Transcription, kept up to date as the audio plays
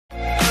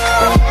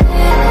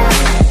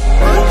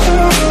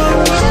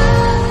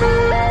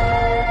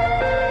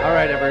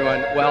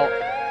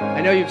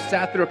know you've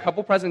sat through a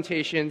couple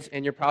presentations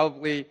and you're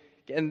probably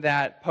getting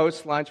that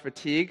post-lunch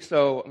fatigue,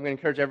 so I'm going to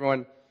encourage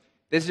everyone,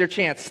 this is your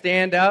chance.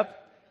 Stand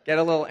up, get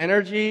a little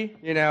energy,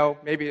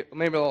 maybe a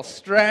little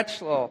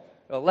stretch, a little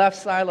left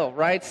side, a little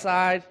right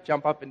side,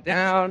 jump up and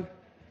down.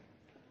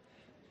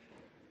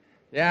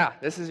 Yeah,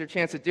 this is your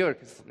chance to do it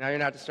because now you're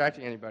not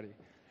distracting anybody.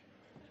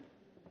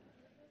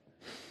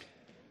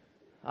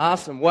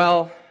 Awesome.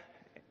 Well,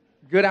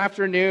 good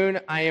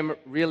afternoon. I am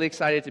really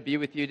excited to be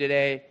with you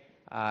today.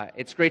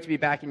 It's great to be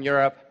back in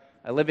Europe.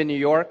 I live in New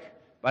York,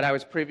 but I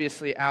was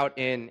previously out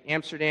in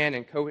Amsterdam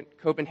and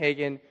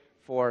Copenhagen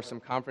for some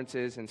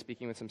conferences and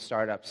speaking with some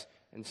startups.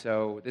 And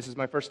so this is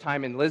my first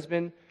time in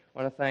Lisbon.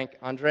 I want to thank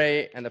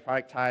Andre and the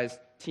Productize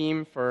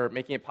team for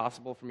making it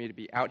possible for me to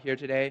be out here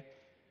today.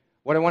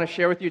 What I want to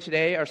share with you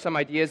today are some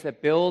ideas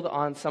that build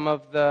on some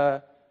of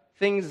the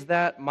things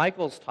that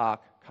Michael's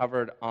talk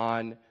covered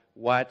on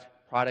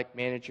what product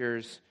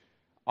managers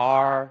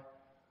are,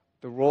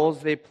 the roles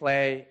they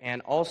play,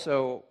 and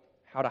also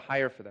how to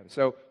hire for them.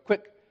 So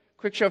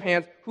quick show of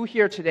hands. Who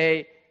here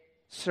today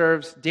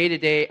serves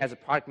day-to-day as a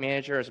product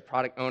manager, as a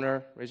product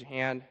owner? Raise your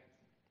hand.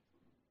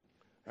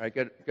 All right,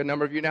 good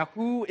number of you. Now,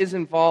 who is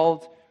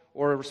involved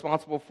or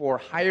responsible for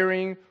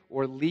hiring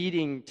or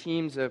leading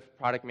teams of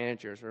product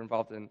managers or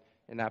involved in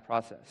that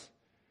process?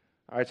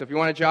 All right, so if you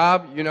want a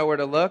job, you know where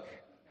to look.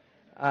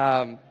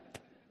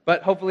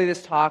 But hopefully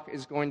this talk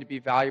is going to be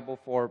valuable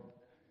for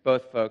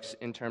both folks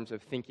in terms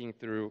of thinking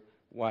through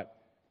what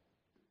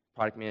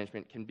product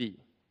management can be.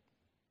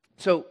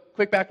 So,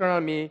 quick background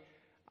on me.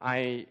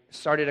 I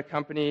started a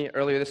company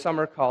earlier this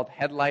summer called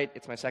Headlight.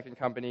 It's my second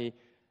company.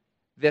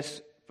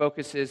 This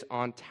focuses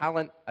on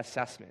talent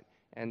assessment.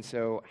 And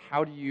so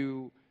how do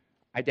you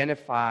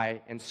identify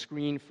and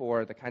screen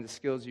for the kinds of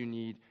skills you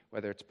need,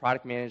 whether it's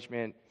product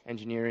management,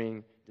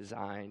 engineering,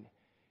 design.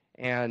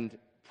 And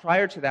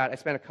prior to that, I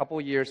spent a couple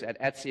years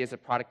at Etsy as a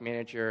product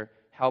manager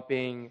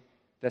helping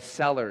the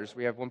sellers.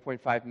 We have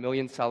 1.5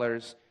 million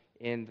sellers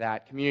in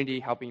that community,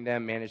 helping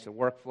them manage the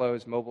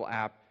workflows, mobile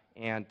app,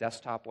 and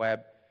desktop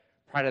web.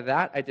 Prior to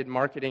that, I did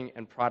marketing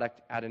and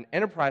product at an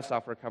enterprise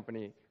software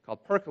company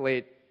called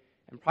Percolate.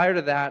 And prior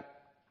to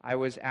that, I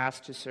was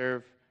asked to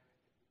serve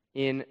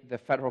in the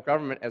federal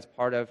government as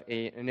part of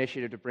an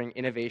initiative to bring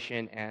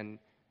innovation and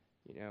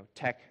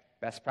tech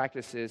best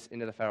practices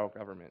into the federal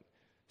government.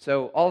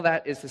 So all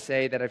that is to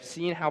say that I've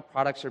seen how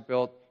products are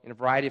built in a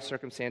variety of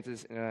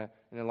circumstances in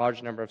a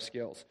large number of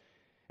skills.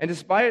 And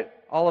despite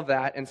all of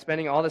that and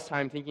spending all this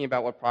time thinking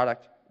about what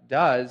product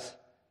does,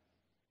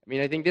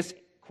 I think this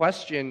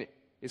question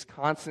is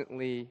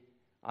constantly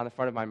on the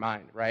front of my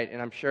mind, right?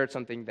 And I'm sure it's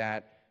something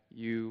that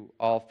you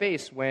all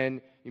face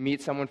when you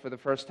meet someone for the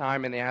first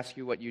time and they ask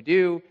you what you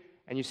do,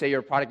 and you say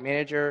you're a product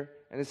manager,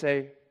 and they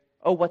say,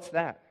 oh, what's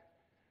that,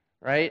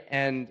 right?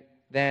 And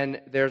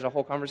then there's a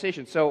whole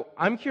conversation. So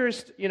I'm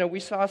curious, we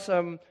saw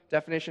some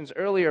definitions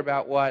earlier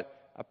about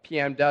what a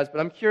PM does, but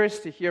I'm curious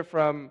to hear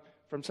from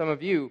some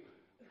of you.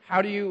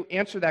 How do you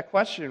answer that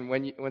question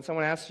when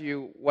someone asks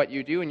you what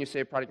you do and you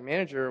say product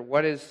manager?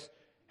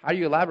 How do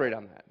you elaborate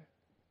on that?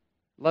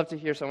 Love to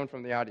hear someone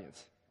from the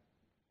audience.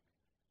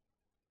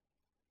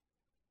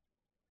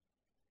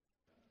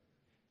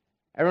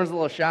 Everyone's a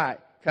little shy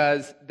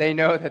because they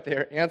know that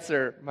their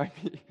answer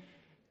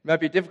might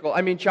be difficult.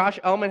 Josh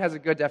Ellman has a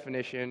good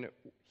definition.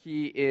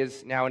 He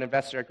is now an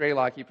investor at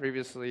Greylock. He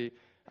previously,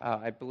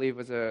 I believe,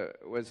 was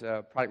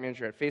a product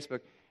manager at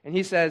Facebook. And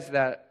he says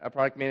that a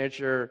product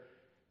manager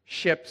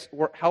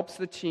helps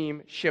the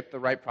team ship the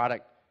right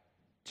product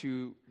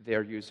to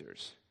their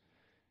users.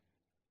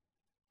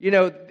 And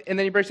then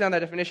he breaks down that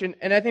definition,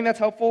 and I think that's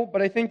helpful,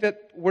 but I think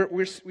that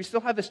we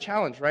still have this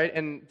challenge, right?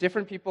 And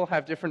different people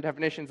have different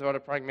definitions of what a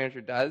product manager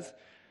does,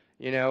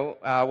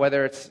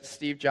 whether it's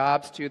Steve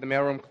Jobs to the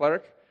mailroom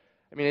clerk.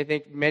 I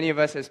think many of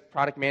us as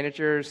product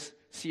managers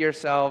see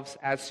ourselves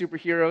as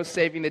superheroes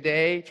saving the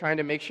day, trying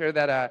to make sure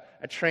that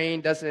a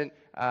train doesn't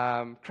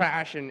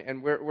crash,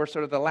 and we're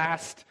sort of the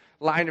last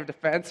line of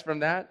defense from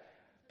that.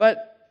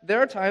 But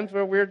there are times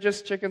where we're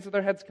just chickens with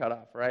our heads cut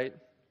off, right?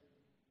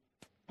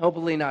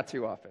 Hopefully not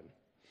too often.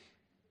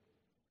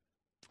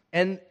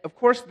 And of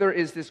course, there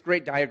is this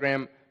great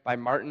diagram by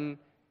Martin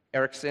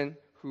Erickson,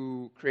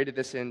 who created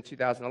this in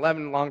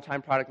 2011,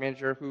 longtime product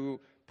manager, who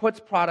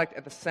puts product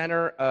at the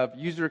center of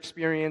user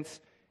experience,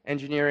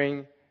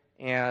 engineering,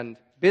 and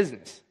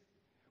business,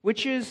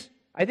 which is,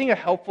 I think, a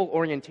helpful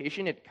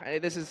orientation.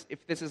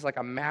 If this is like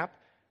a map,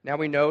 now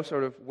we know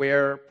sort of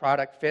where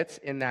product fits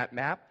in that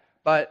map,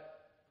 but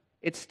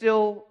it's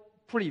still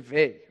pretty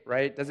vague,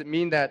 right? Does it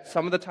mean that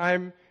some of the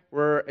time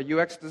we're a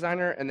UX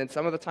designer, and then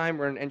some of the time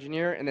we're an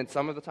engineer, and then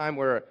some of the time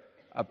we're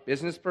a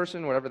business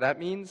person, whatever that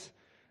means?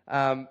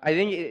 I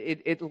think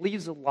it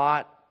leaves a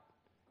lot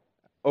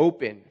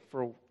open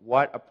for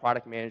what a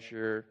product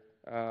manager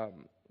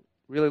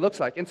really looks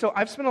like. And so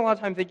I've spent a lot of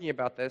time thinking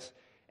about this,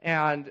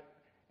 and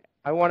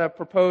I want to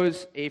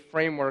propose a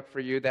framework for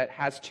you that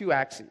has two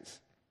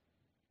axes.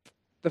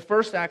 The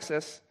first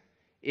axis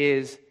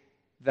is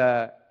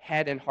the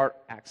head and heart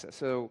axis.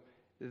 So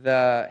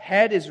the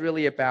head is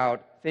really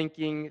about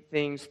thinking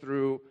things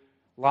through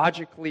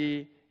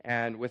logically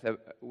and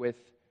with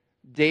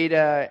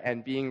data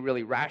and being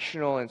really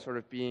rational and sort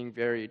of being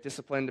very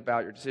disciplined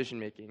about your decision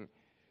making.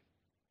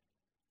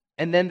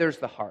 And then there's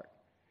the heart.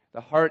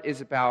 The heart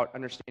is about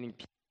understanding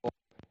people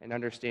and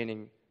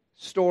understanding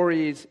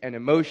stories and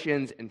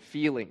emotions and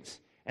feelings.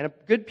 And a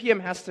good PM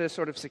has to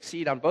sort of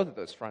succeed on both of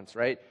those fronts,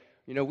 right?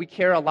 We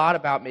care a lot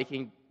about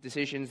making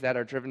decisions that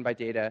are driven by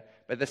data,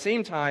 but at the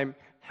same time,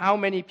 how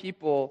many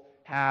people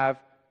have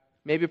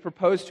maybe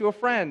proposed to a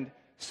friend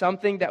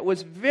something that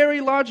was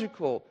very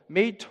logical,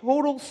 made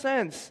total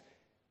sense,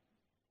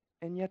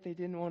 and yet they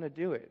didn't want to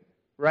do it,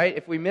 right?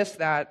 If we miss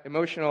that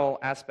emotional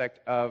aspect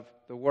of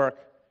the work,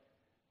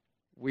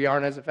 we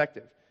aren't as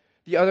effective.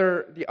 The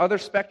other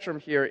spectrum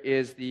here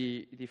is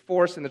the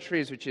forest and the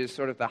trees, which is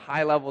sort of the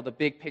high level, the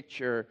big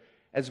picture,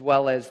 as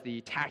well as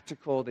the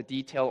tactical, the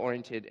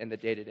detail-oriented, and the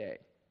day-to-day.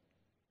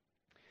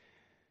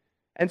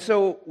 And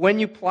so when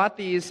you plot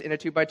these in a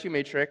 2x2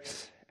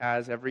 matrix,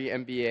 as every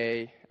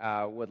MBA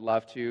would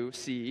love to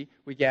see,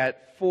 we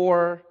get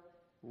 4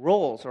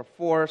 roles, or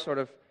 4 sort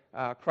of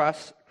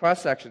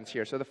cross-sections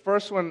here. So the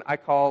first one I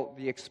call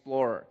the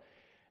explorer.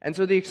 And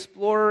so the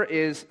explorer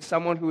is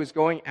someone who is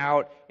going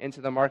out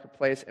into the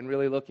marketplace and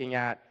really looking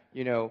at,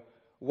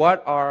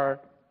 what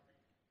are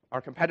our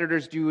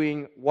competitors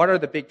doing? What are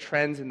the big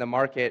trends in the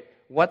market?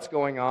 What's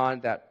going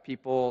on that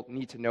people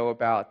need to know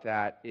about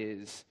that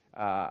is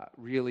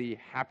really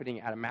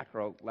happening at a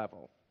macro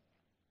level?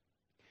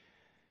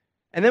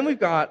 And then we've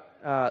got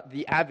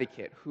the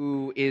advocate,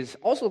 who is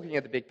also looking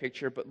at the big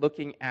picture, but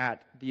looking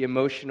at the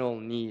emotional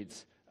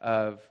needs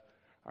of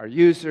our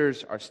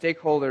users, our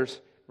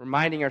stakeholders,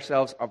 reminding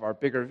ourselves of our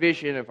bigger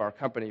vision, of our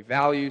company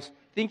values,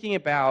 thinking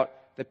about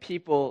the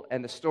people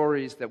and the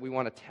stories that we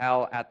want to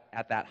tell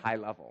at that high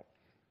level.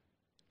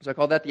 So I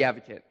call that the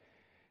advocate.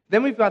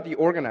 Then we've got the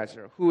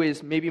organizer, who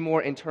is maybe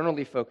more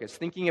internally focused,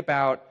 thinking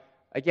about,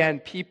 again,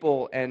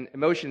 people and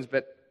emotions,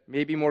 but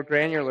maybe more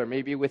granular,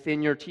 maybe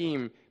within your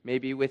team,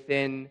 maybe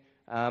within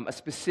a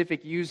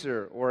specific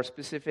user or a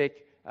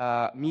specific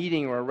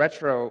meeting or a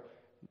retro,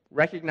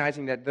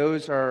 recognizing that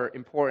those are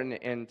important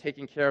and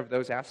taking care of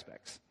those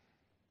aspects.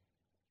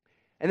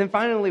 And then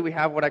finally, we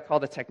have what I call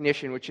the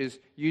technician, which is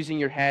using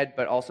your head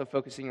but also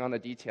focusing on the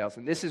details.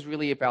 And this is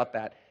really about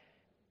that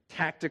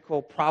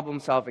tactical problem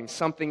solving.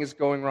 Something is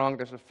going wrong,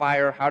 there's a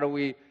fire, how do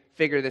we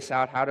figure this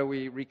out? How do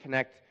we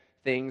reconnect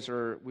things?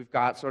 Or we've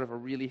got sort of a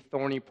really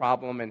thorny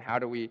problem, and how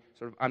do we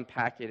sort of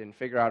unpack it and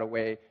figure out a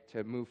way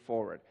to move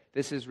forward?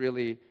 This is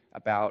really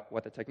about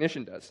what the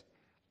technician does.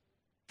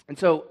 And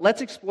so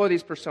let's explore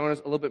these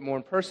personas a little bit more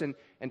in person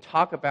and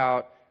talk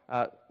about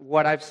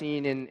what I've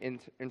seen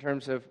in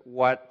terms of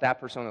what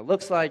that persona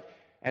looks like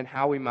and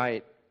how we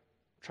might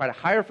try to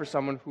hire for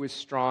someone who is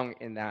strong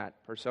in that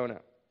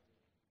persona.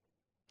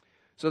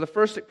 So the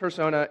first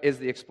persona is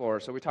the explorer.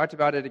 So we talked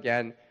about it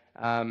again.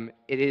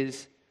 It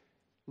is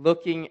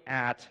looking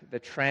at the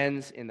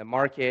trends in the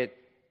market,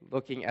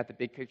 looking at the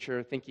big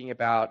picture, thinking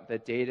about the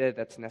data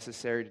that's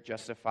necessary to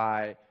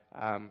justify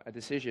a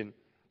decision.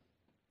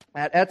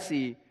 At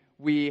Etsy,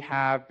 we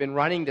have been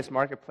running this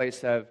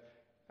marketplace of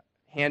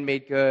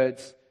handmade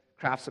goods,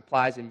 craft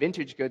supplies, and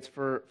vintage goods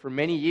for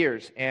many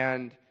years.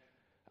 And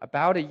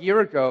about a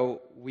year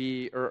ago,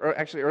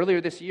 actually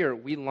earlier this year,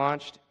 we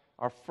launched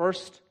our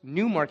first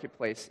new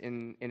marketplace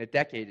in a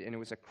decade, and it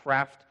was a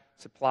craft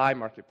supply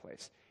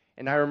marketplace.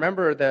 And I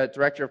remember the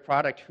director of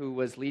product who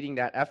was leading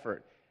that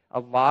effort. A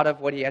lot of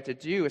what he had to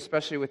do,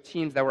 especially with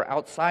teams that were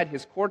outside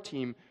his core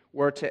team,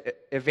 were to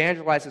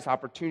evangelize this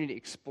opportunity,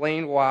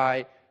 explain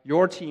why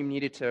your team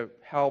needed to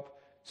help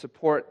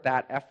support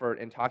that effort,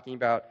 and talking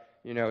about,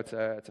 it's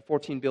a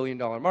 $14 billion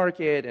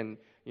market, and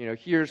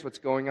here's what's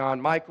going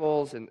on,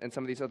 Michaels, and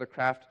some of these other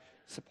craft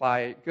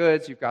supply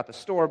goods. You've got the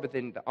store, but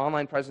then the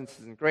online presence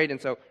isn't great. And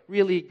so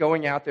really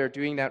going out there,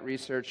 doing that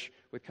research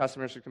with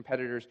customers or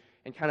competitors,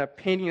 and kind of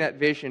painting that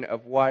vision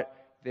of what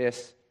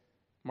this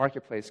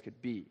marketplace could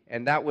be.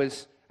 And that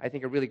was, I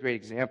think, a really great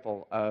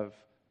example of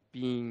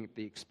being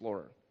the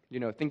explorer.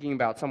 Thinking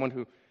about someone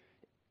who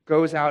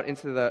goes out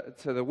into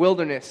the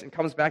wilderness and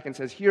comes back and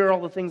says, here are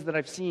all the things that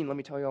I've seen, let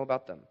me tell you all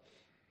about them.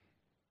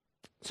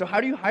 So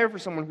how do you hire for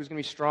someone who's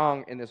going to be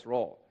strong in this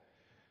role?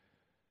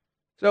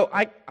 So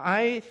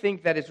I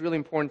think that it's really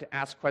important to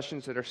ask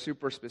questions that are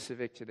super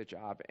specific to the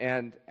job.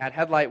 And at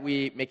Headlight,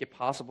 we make it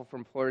possible for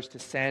employers to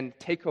send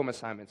take-home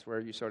assignments where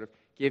you sort of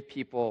give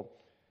people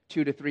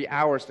 2 to 3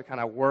 hours to kind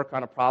of work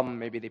on a problem.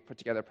 Maybe they put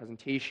together a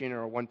presentation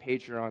or a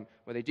one-pager on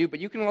what they do. But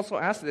you can also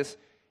ask this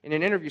in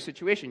an interview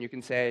situation. You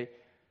can say,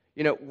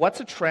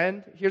 what's a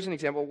trend? Here's an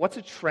example. What's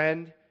a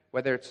trend,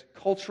 whether it's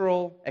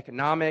cultural,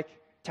 economic,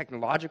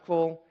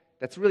 technological,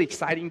 that's really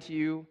exciting to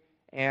you?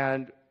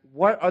 And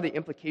what are the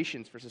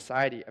implications for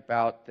society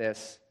about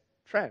this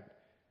trend?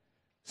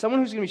 Someone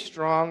who's going to be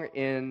strong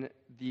in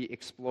the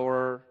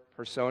explorer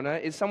persona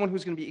is someone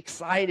who's going to be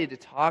excited to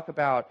talk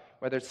about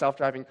whether it's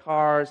self-driving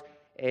cars,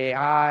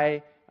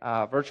 AI,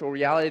 virtual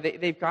reality.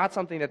 They've got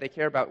something that they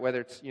care about, whether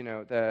it's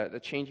the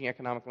changing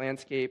economic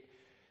landscape.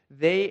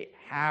 they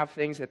have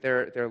things that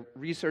they're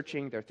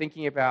researching, they're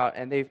thinking about,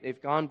 and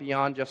they've gone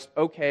beyond just,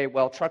 okay,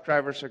 well, truck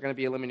drivers are going to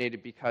be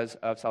eliminated because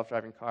of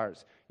self-driving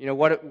cars.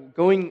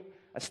 Going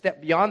a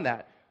step beyond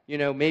that,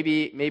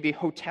 maybe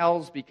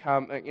hotels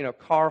become,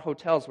 car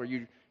hotels where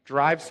you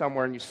drive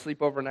somewhere and you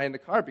sleep overnight in the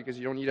car because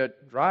you don't need to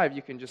drive.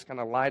 You can just kind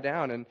of lie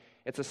down, and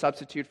it's a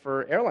substitute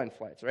for airline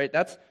flights, right?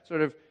 That's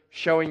sort of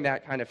showing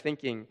that kind of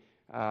thinking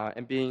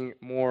and being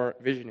more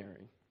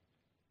visionary.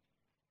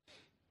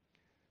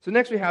 So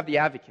next we have the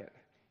advocate.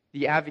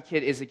 The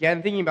advocate is,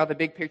 again, thinking about the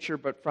big picture,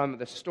 but from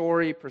the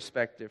story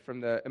perspective, from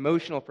the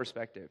emotional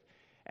perspective.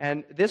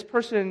 And this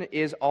person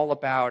is all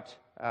about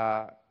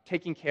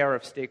taking care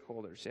of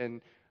stakeholders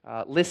and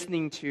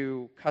listening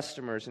to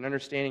customers and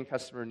understanding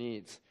customer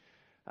needs.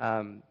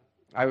 I'm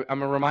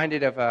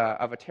reminded of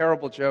a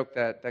terrible joke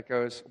that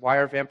goes, why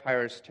are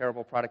vampires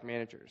terrible product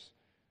managers?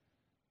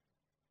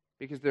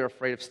 Because they're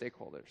afraid of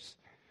stakeholders.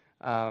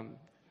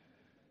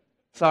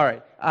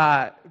 Sorry.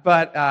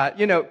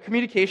 But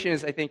communication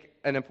is, I think,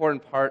 an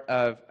important part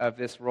of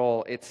this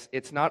role.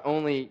 It's not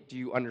only do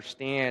you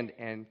understand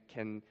and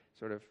can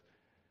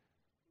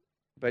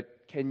but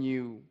can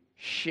you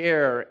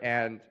share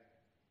and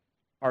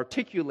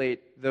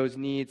articulate those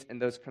needs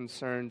and those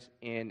concerns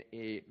in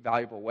a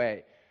valuable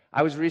way.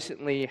 I was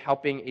recently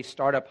helping a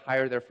startup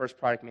hire their first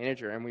product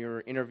manager, and we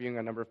were interviewing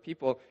a number of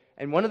people.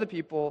 And one of the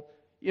people,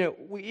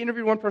 we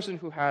interviewed one person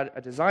who had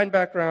a design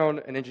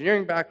background, an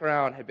engineering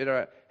background,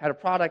 had a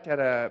product at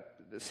a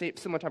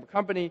similar type of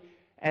company,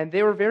 and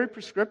they were very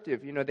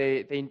prescriptive.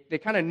 They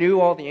kind of knew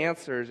all the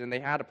answers, and they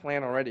had a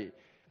plan already.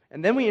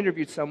 And then we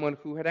interviewed someone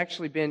who had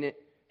actually been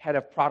head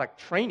of product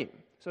training.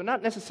 So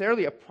not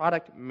necessarily a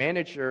product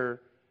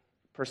manager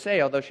per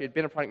se, although she had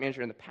been a product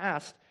manager in the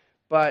past,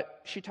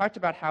 but she talked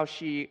about how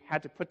she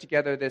had to put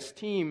together this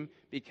team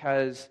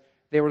because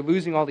they were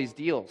losing all these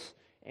deals,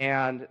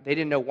 and they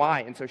didn't know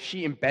why. And so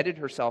she embedded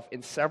herself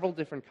in several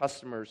different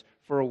customers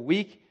for a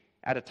week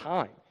at a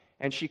time.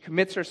 And she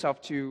commits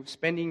herself to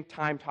spending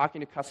time talking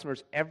to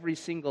customers every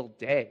single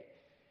day.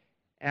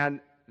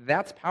 And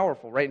that's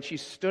powerful, right? And she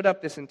stood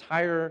up this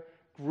entire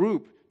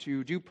group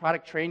to do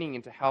product training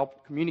and to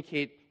help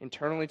communicate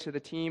internally to the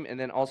team and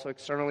then also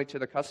externally to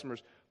the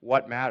customers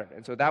what mattered.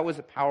 And so that was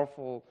a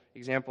powerful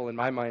example in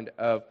my mind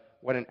of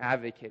what an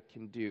advocate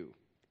can do.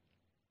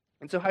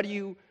 And so how do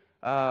you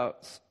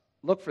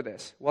look for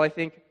this? Well, I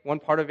think one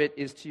part of it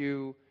is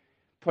to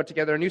put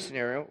together a new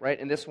scenario, right?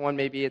 And this one,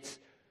 maybe it's,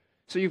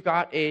 so you've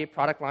got a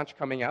product launch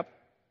coming up,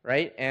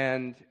 right?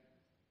 And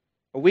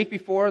a week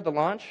before the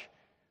launch,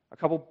 a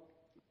couple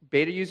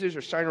beta users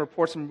are starting to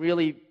report some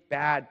really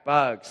bad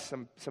bugs,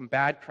 some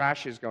bad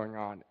crashes going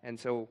on. And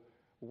so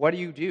what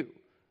do?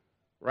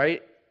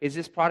 Right? Is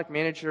this product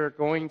manager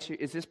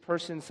is this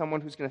person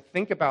someone who's going to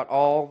think about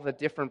all the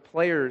different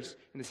players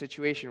in the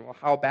situation? Well,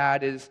 how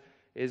bad is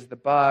the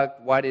bug?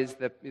 What is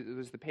the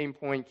pain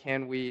point?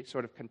 Can we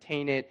sort of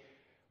contain it?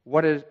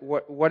 What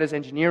does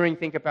engineering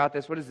think about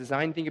this? What does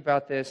design think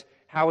about this?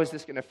 How is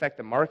this going to affect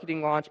the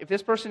marketing launch? If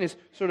this person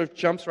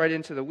jumps right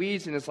into the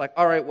weeds and is like,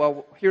 all right,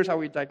 well, here's how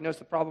we diagnose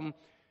the problem,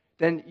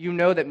 then you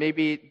know that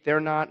maybe they're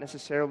not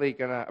necessarily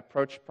going to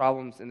approach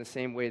problems in the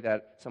same way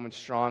that someone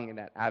strong in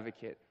that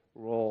advocate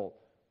role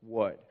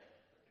would.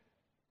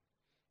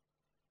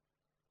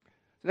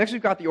 So next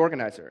we've got the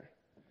organizer.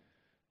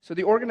 So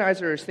the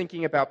organizer is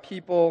thinking about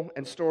people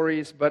and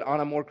stories, but on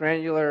a more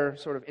granular,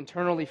 sort of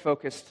internally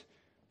focused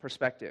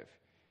perspective.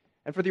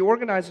 And for the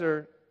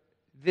organizer,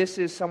 this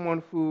is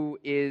someone who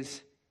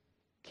is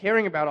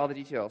caring about all the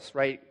details,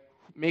 right?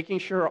 Making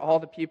sure all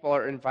the people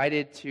are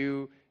invited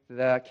to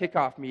the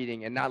kickoff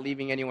meeting and not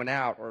leaving anyone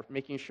out, or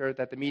making sure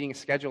that the meeting is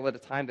scheduled at a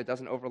time that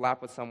doesn't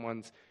overlap with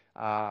someone's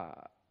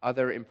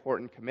other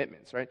important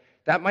commitments, right?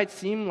 That might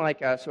seem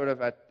like a sort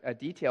of a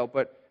detail,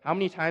 but how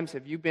many times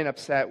have you been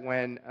upset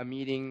when a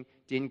meeting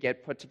didn't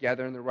get put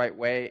together in the right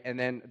way, and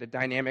then the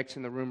dynamics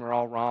in the room are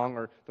all wrong,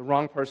 or the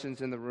wrong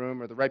person's in the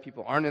room, or the right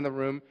people aren't in the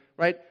room,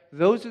 right?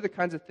 Those are the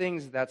kinds of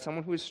things that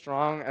someone who is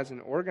strong as an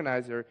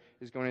organizer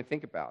is going to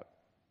think about.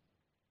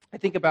 I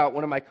think about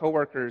one of my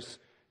coworkers,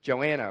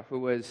 Joanna, who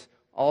was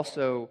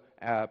also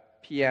a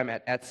PM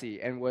at Etsy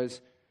and was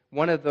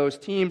one of those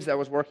teams that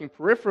was working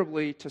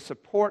peripherally to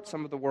support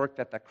some of the work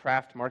that the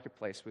Craft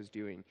Marketplace was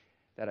doing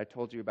that I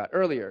told you about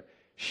earlier.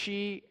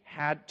 She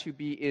had to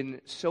be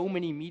in so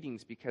many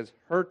meetings because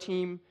her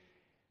team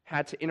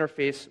had to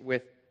interface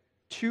with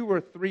 2 or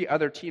 3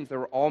 other teams that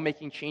were all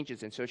making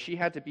changes. And so she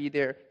had to be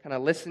there, kind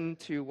of listen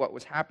to what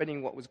was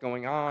happening, what was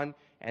going on,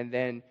 and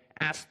then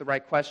ask the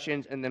right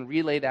questions, and then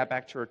relay that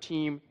back to her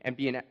team and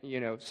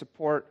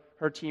support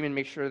her team and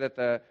make sure that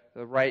the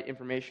right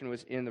information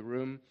was in the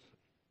room.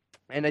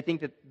 And I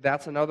think that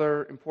that's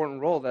another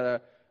important role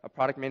that a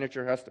product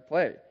manager has to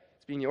play.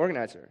 It's being the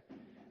organizer.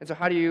 And so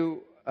how do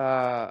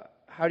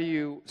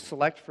you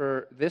select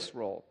for this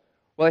role?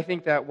 Well, I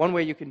think that one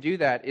way you can do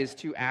that is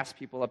to ask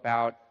people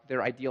about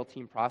their ideal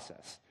team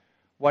process.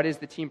 What is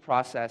the team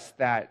process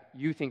that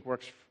you think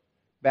works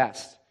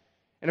best?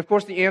 And of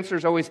course, the answer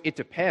is always, it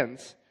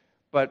depends,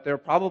 but there are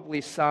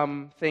probably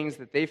some things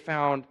that they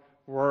found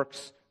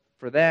works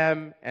for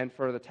them and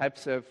for the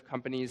types of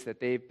companies that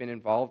they've been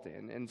involved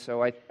in. And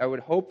so I would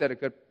hope that a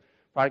good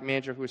product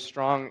manager who is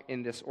strong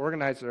in this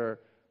organizer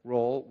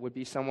role would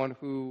be someone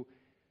who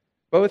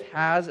both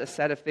has a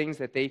set of things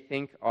that they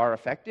think are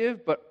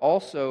effective, but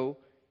also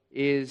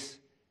is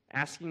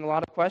asking a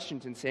lot of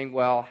questions and saying,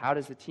 well, how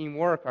does the team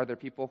work? Are there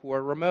people who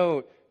are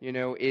remote?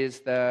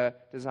 Is the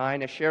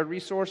design a shared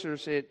resource, or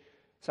is it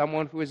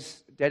someone who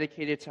is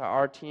dedicated to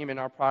our team and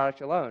our product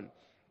alone?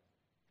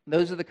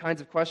 Those are the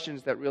kinds of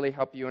questions that really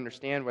help you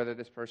understand whether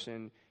this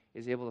person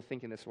is able to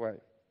think in this way.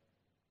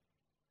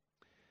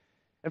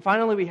 And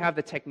finally, we have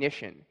the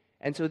technician.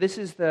 And so this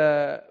is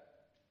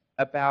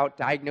about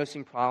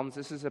diagnosing problems.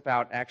 This is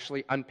about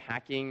actually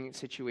unpacking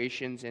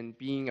situations and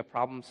being a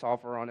problem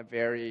solver on a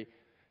very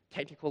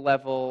technical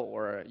level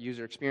or a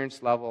user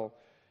experience level.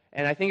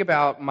 And I think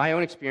about my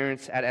own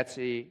experience at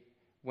Etsy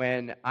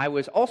when I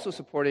was also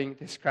supporting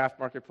this craft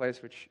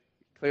marketplace, which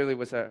clearly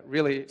was a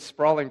really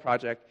sprawling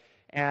project.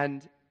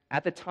 And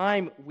at the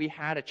time, we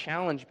had a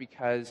challenge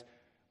because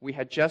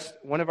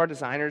one of our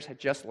designers had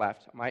just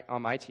left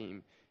on my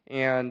team,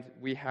 and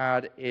we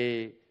had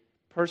a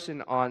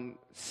person on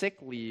sick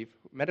leave,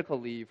 medical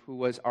leave, who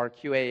was our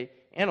QA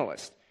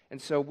analyst.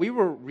 And so we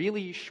were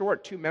really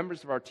short 2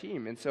 members of our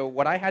team. And so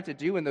what I had to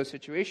do in those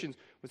situations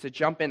was to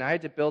jump in. I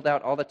had to build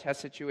out all the test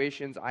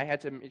situations. I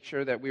had to make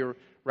sure that we were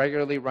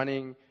regularly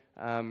running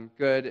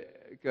good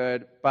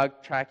bug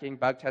tracking,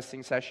 bug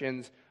testing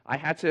sessions. I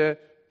had to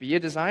be a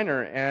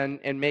designer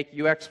and make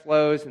UX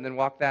flows and then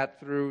walk that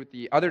through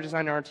the other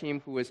designer on our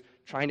team who was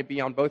trying to be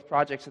on both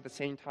projects at the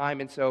same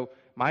time. And so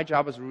my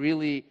job was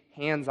really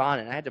hands-on,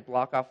 and I had to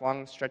block off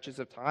long stretches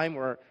of time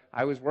where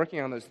I was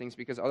working on those things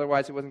because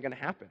otherwise it wasn't going to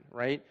happen,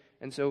 right?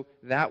 And so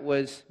that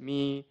was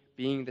me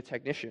being the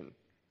technician.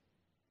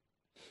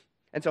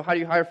 And so how do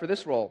you hire for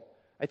this role?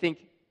 I think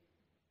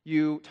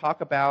you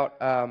talk about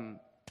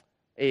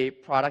a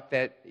product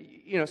that,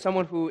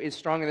 someone who is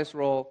strong in this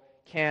role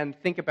can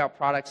think about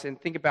products and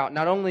think about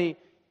not only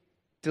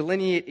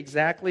delineate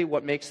exactly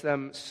what makes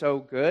them so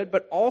good,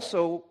 but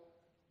also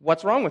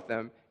what's wrong with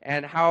them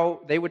and how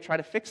they would try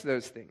to fix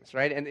those things,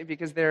 right? And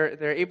because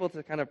they're able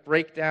to kind of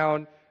break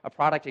down a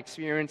product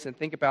experience and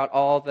think about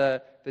all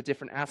the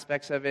different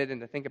aspects of it and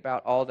to think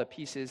about all the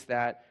pieces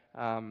that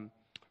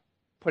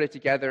put it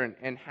together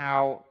and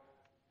how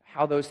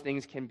those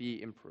things can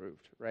be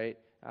improved, right?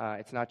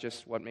 It's not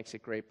just what makes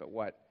it great, but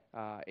what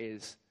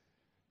is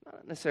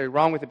not necessarily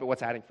wrong with it, but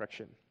what's adding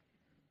friction.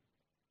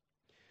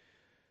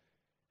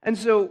 And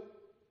so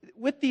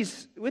with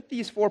these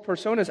 4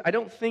 personas, I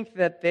don't think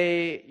that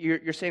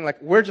you're saying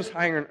like, we're just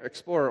hiring an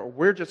explorer or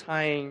we're just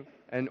hiring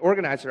an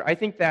organizer. I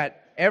think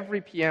that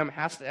every PM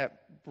has to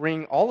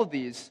bring all of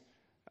these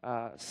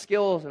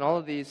skills and all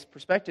of these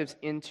perspectives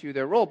into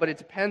their role, but it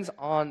depends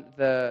on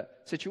the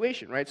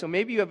situation, right? So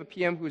maybe you have a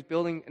PM who's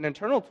building an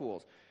internal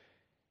tools.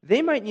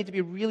 They might need to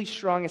be really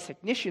strong as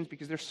technicians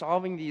because they're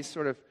solving these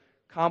sort of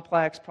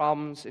complex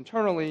problems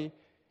internally,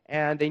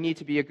 and they need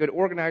to be a good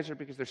organizer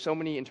because there's so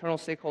many internal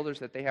stakeholders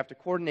that they have to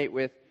coordinate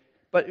with,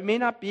 but it may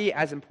not be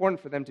as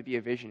important for them to be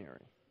a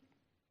visionary,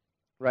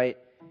 right?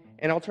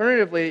 And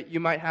alternatively, you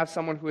might have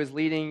someone who is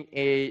leading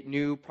a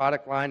new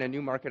product line, a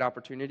new market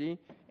opportunity,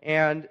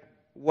 and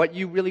what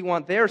you really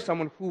want there is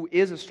someone who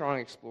is a strong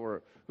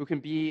explorer, who can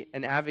be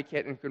an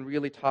advocate and can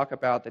really talk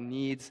about the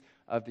needs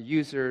of the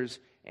users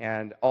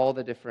and all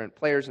the different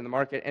players in the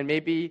market. And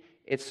maybe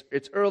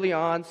it's early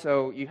on,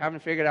 so you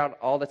haven't figured out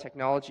all the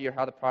technology or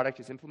how the product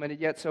is implemented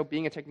yet, so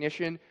being a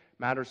technician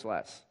matters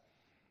less.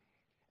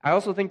 I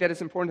also think that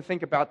it's important to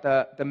think about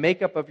the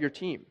makeup of your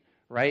team,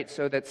 right?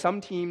 So that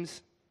some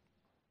teams,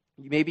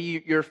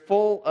 maybe you're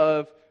full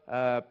of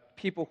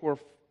people who are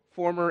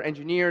former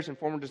engineers and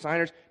former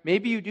designers.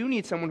 Maybe you do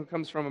need someone who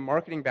comes from a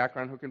marketing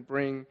background who can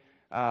bring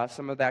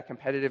some of that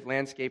competitive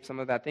landscape, some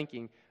of that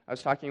thinking. I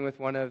was talking with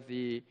one of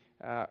the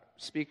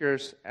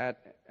speakers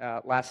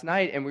last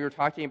night, and we were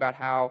talking about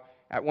how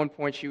at one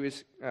point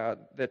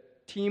the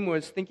team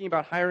was thinking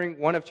about hiring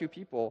one of 2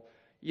 people,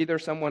 either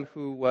someone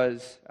who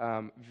was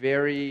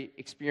very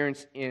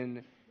experienced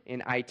in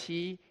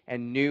IT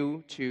and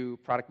new to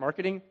product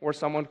marketing, or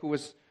someone who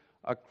was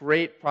a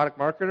great product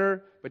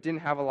marketer but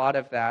didn't have a lot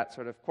of that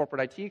sort of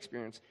corporate IT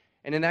experience.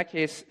 And in that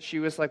case, she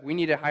was like, we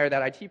need to hire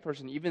that IT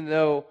person, even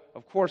though,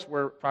 of course,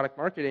 we're product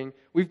marketing.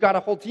 We've got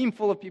a whole team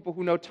full of people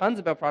who know tons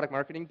about product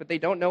marketing, but they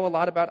don't know a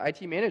lot about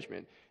IT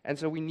management. And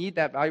so we need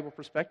that valuable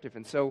perspective.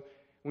 And so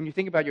when you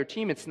think about your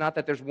team, it's not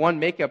that there's one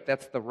makeup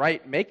that's the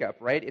right makeup,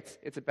 right?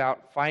 It's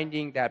about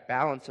finding that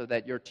balance so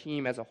that your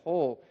team as a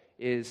whole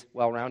is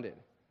well-rounded.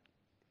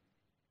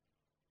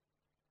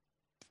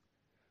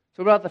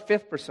 So what about the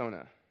 5th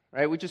persona,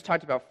 right? We just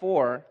talked about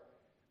 4,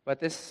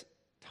 but this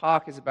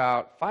talk is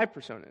about 5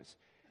 personas.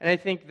 And I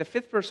think the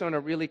 5th persona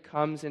really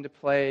comes into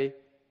play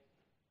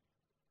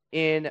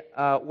in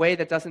a way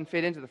that doesn't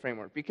fit into the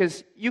framework.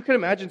 Because you could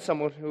imagine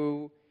someone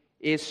who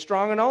is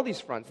strong on all these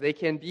fronts. They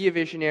can be a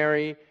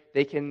visionary,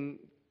 they can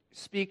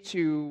speak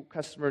to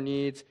customer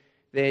needs,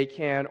 they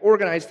can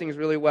organize things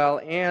really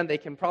well, and they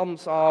can problem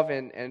solve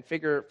and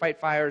fight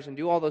fires and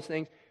do all those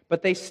things.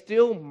 but they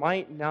still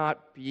might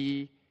not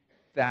be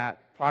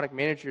that product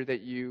manager that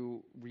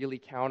you really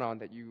count on,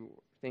 that you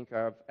think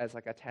of as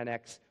like a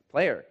 10x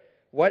player.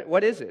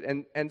 What is it?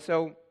 And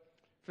so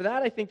for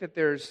that, I think that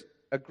there's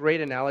a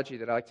great analogy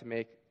that I like to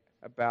make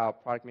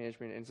about product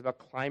management, and it's about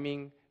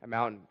climbing a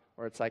mountain,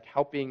 or it's like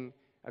helping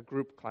a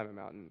group climb a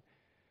mountain.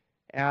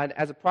 And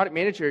as a product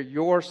manager,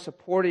 you're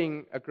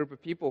supporting a group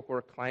of people who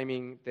are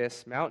climbing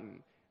this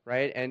mountain,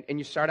 right? And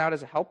you start out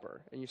as a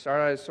helper, and you start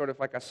out as sort of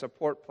like a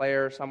support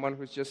player, someone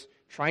who's just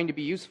trying to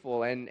be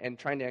useful and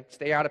trying to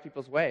stay out of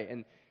people's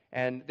way.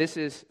 And this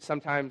is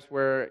sometimes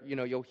where,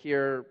 you'll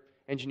hear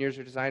engineers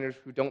or designers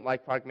who don't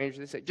like product managers,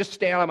 they say, just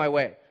stay out of my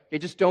way. Okay,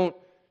 just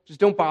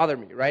don't bother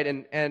me, right?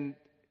 And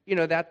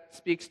that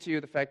speaks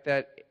to the fact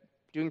that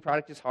doing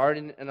product is hard,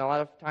 and a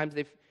lot of times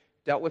they've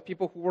dealt with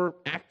people who were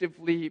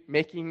actively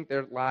making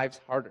their lives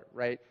harder,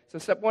 right? So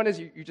step one is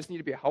you just need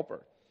to be a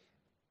helper.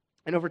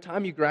 And over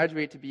time, you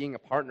graduate to being a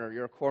partner.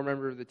 You're a core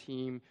member of the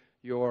team.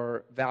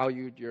 You're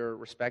valued. You're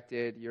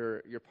respected.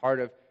 You're part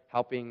of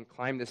helping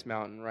climb this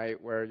mountain,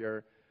 right? Where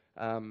you're,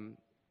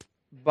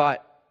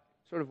 but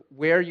sort of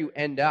where you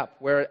end up,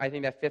 where I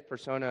think that fifth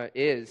persona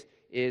is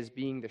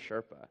being the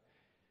Sherpa.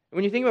 And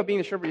when you think about being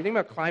the Sherpa, you think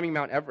about climbing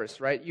Mount Everest,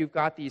 right? You've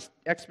got these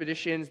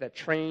expeditions that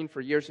train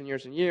for years and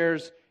years and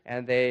years,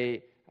 and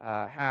they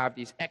have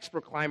these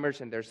expert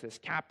climbers, and there's this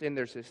captain,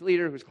 there's this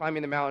leader who's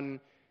climbing the mountain,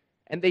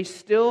 and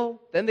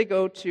then they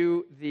go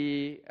to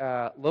the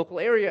local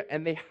area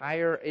and they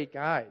hire a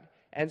guide.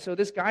 And so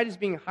this guide is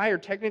being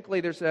hired.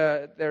 Technically, there's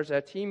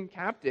a team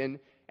captain,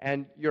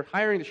 and you're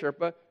hiring the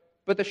Sherpa,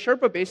 but the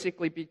Sherpa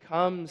basically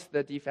becomes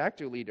the de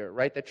facto leader,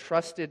 right? The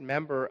trusted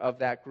member of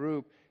that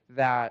group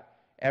that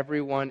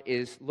everyone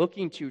is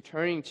looking to,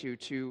 turning to,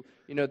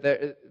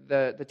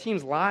 the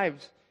team's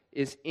lives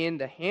is in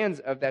the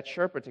hands of that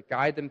Sherpa to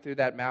guide them through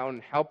that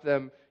mountain, help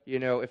them,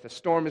 if a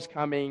storm is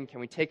coming, can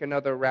we take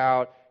another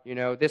route?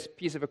 This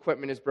piece of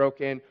equipment is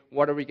broken,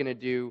 what are we going to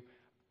do?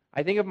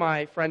 I think of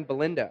my friend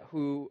Belinda,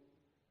 who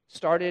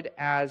started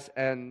as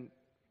an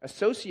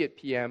associate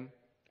PM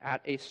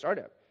at a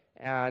startup.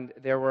 And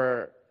there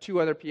were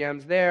 2 other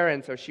PMs there,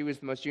 and so she was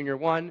the most junior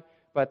one.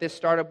 But this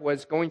startup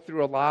was going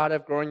through a lot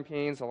of growing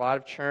pains, a lot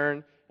of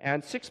churn.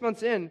 And 6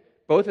 months in,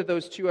 both of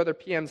those 2 other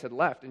PMs had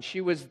left, and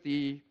she was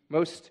the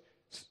most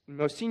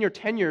senior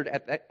tenured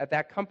at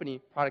that company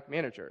product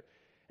manager.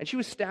 And she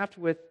was staffed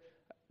with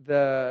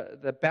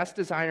the best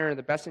designer and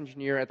the best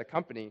engineer at the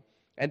company.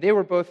 And they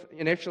were both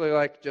initially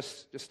like,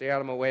 just stay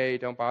out of my way,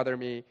 don't bother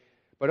me.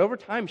 But over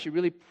time, she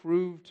really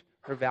proved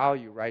her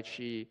value, right?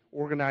 She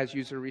organized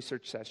user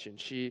research sessions.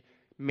 She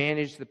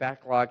managed the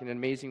backlog in an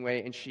amazing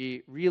way, and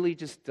she really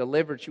just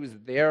delivered. She was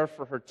there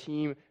for her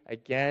team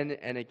again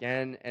and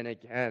again and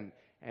again.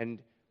 And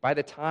by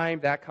the time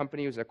that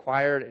company was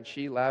acquired and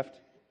she left,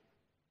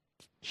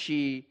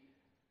 she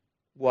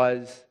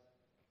was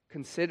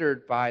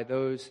considered by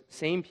those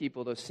same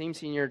people, those same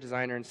senior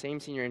designer and same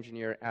senior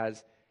engineer,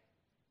 as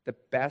the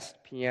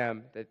best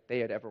PM that they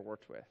had ever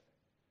worked with.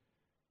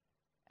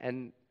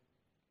 And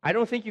I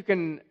don't think you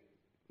can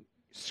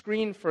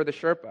screen for the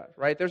Sherpa,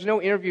 right? There's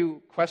no interview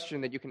question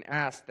that you can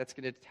ask that's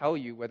going to tell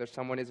you whether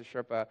someone is a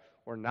Sherpa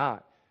or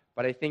not.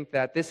 But I think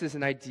that this is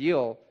an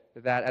ideal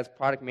that as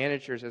product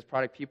managers, as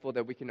product people,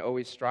 that we can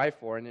always strive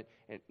for. And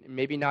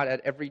maybe not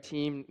at every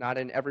team, not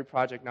in every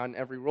project, not in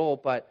every role,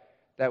 but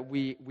that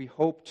we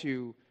hope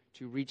to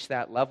reach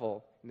that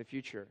level in the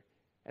future.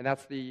 And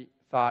that's the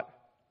thought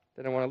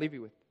that I want to leave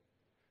you with.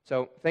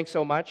 So thanks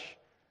so much.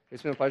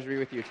 It's been a pleasure to be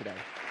with you today.